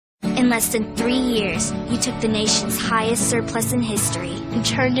less than 3 years, you took the nation's highest surplus in history and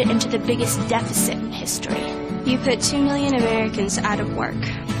turned it into the biggest deficit in history. You put 2 million Americans out of work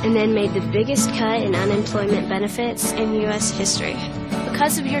and then made the biggest cut in unemployment benefits in U.S. history.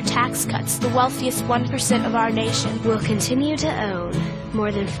 Because of your tax cuts, the wealthiest 1% of our nation will continue to own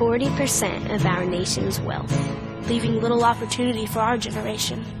more than 40% of our nation's wealth, leaving little opportunity for our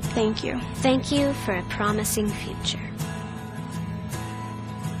generation. Thank you. Thank you for a promising future.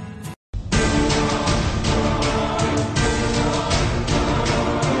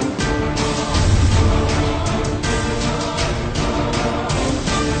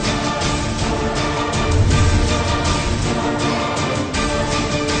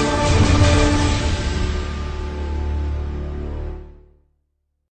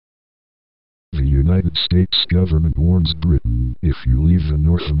 The United States government warns Britain, if you leave the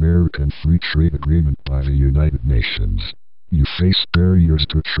North American Free Trade Agreement by the United Nations, you face barriers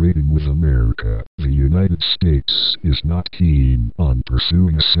to trading with America. The United States is not keen on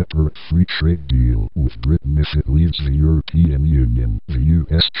pursuing a separate free trade deal with Britain if it leaves the European Union. The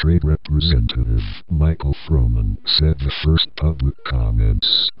U.S. Trade Representative, Michael Froman, said the first public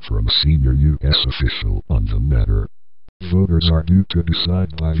comments from a senior U.S. official on the matter. Voters are due to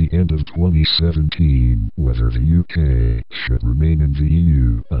decide by the end of 2017 whether the UK should remain in the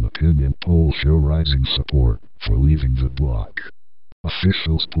EU. An opinion poll show rising support for leaving the bloc.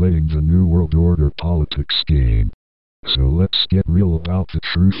 Officials playing the New World Order politics game. So let's get real about the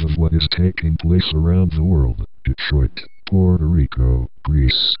truth of what is taking place around the world. Detroit, Puerto Rico,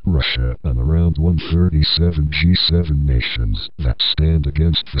 Greece, Russia, and around 137 G7 nations that stand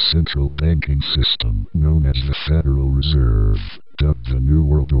against the central banking system known as the Federal Reserve, dubbed the New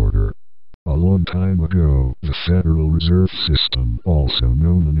World Order. A long time ago, the Federal Reserve System, also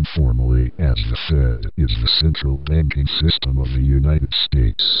known informally as the Fed, is the central banking system of the United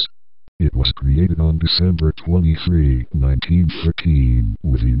States. It was created on December 23, 1913,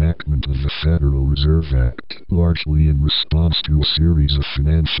 with the enactment of the Federal Reserve Act, largely in response to a series of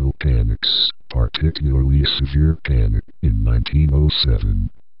financial panics, particularly a severe panic in 1907.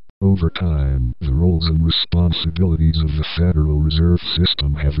 Over time, the roles and responsibilities of the Federal Reserve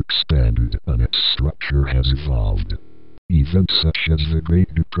System have expanded, and its structure has evolved. Events such as the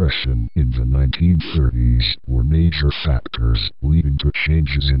Great Depression in the 1930s were major factors leading to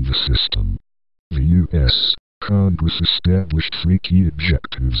changes in the system. The U.S. Congress established 3 key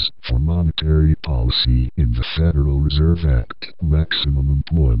objectives for monetary policy in the Federal Reserve Act: maximum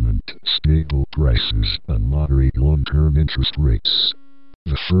employment, stable prices, and moderate long-term interest rates.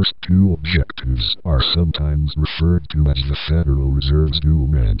 The first 2 objectives are sometimes referred to as the Federal Reserve's dual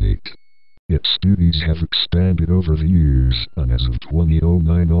mandate. Its duties have expanded over the years, and as of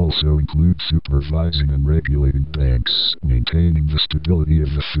 2009 also include supervising and regulating banks, maintaining the stability of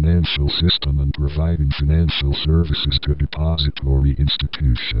the financial system, and providing financial services to depository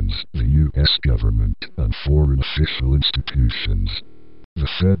institutions, the U.S. government, and foreign official institutions. The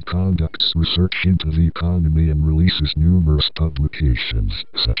Fed conducts research into the economy and releases numerous publications,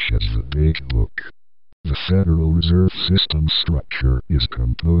 such as the Beige Book. The Federal Reserve System structure is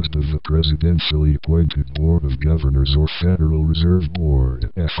composed of the Presidentially Appointed Board of Governors or Federal Reserve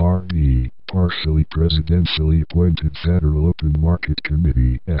Board, FRB, partially Presidentially Appointed Federal Open Market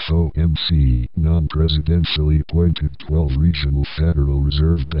Committee, FOMC, non-presidentially appointed 12 regional Federal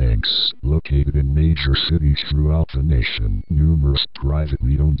Reserve banks, located in major cities throughout the nation, numerous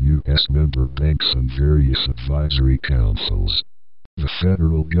privately owned U.S. member banks, and various advisory councils. The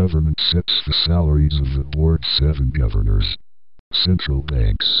federal government sets the salaries of the board's 7 governors. Central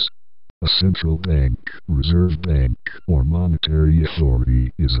banks. A central bank, reserve bank, or monetary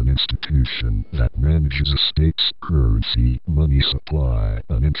authority is an institution that manages a state's currency, money supply,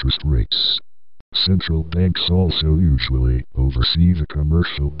 and interest rates. Central banks also usually oversee the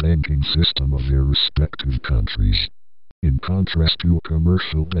commercial banking system of their respective countries. In contrast to a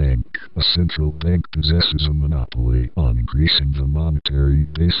commercial bank, a central bank possesses a monopoly on increasing the monetary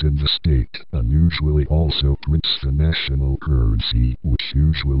base in the state, and usually also prints the national currency, which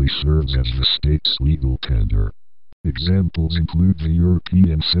usually serves as the state's legal tender. Examples include the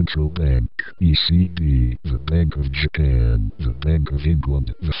European Central Bank, ECB, the Bank of Japan, the Bank of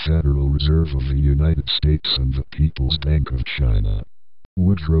England, the Federal Reserve of the United States, and the People's Bank of China.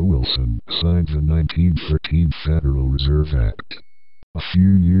 Woodrow Wilson signed the 1913 Federal Reserve Act. A few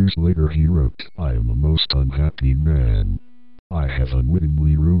years later he wrote, "I am a most unhappy man. I have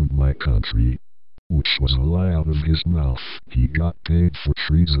unwittingly ruined my country," which was a lie out of his mouth. He got paid for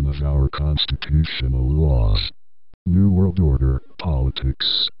treason of our constitutional laws. New World Order,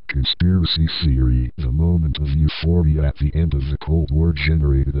 politics, conspiracy theory. The moment of euphoria at the end of the Cold War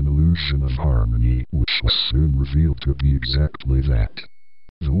generated an illusion of harmony, which was soon revealed to be exactly that.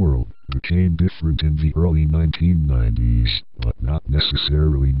 The world became different in the early 1990s, but not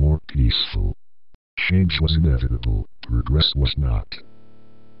necessarily more peaceful. Change was inevitable, progress was not.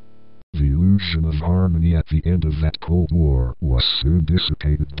 The illusion of harmony at the end of that Cold War was soon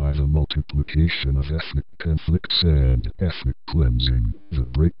dissipated by the multiplication of ethnic conflicts and ethnic cleansing, the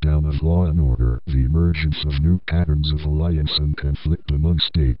breakdown of law and order, the emergence of new patterns of alliance and conflict among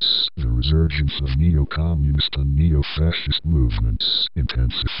states, the resurgence of neo-communist and neo-fascist movements,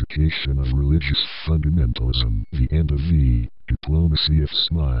 intensification of religious fundamentalism, the end of the diplomacy of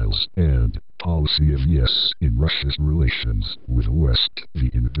smiles, and policy of yes in Russia's relations with the West, the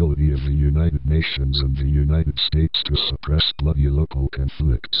inability of the United Nations and the United States to suppress bloody local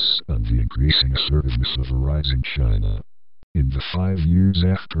conflicts, and the increasing assertiveness of a rising China. In the 5 years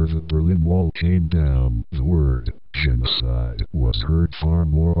after the Berlin Wall came down, the word genocide was heard far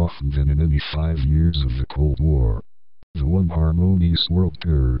more often than in any 5 years of the Cold War. The one harmonious world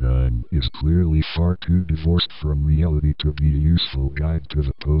paradigm is clearly far too divorced from reality to be a useful guide to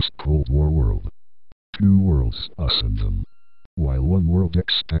the post-Cold War world. Two worlds, us and them. While one world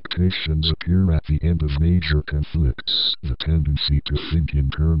expectations appear at the end of major conflicts, the tendency to think in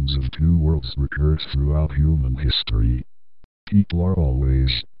terms of two worlds recurs throughout human history. People are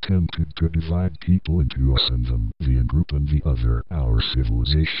always tempted to divide people into us and them, the in-group and the other, our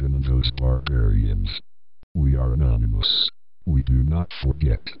civilization and those barbarians. We are anonymous. We do not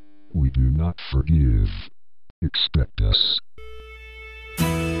forget. We do not forgive. Expect us.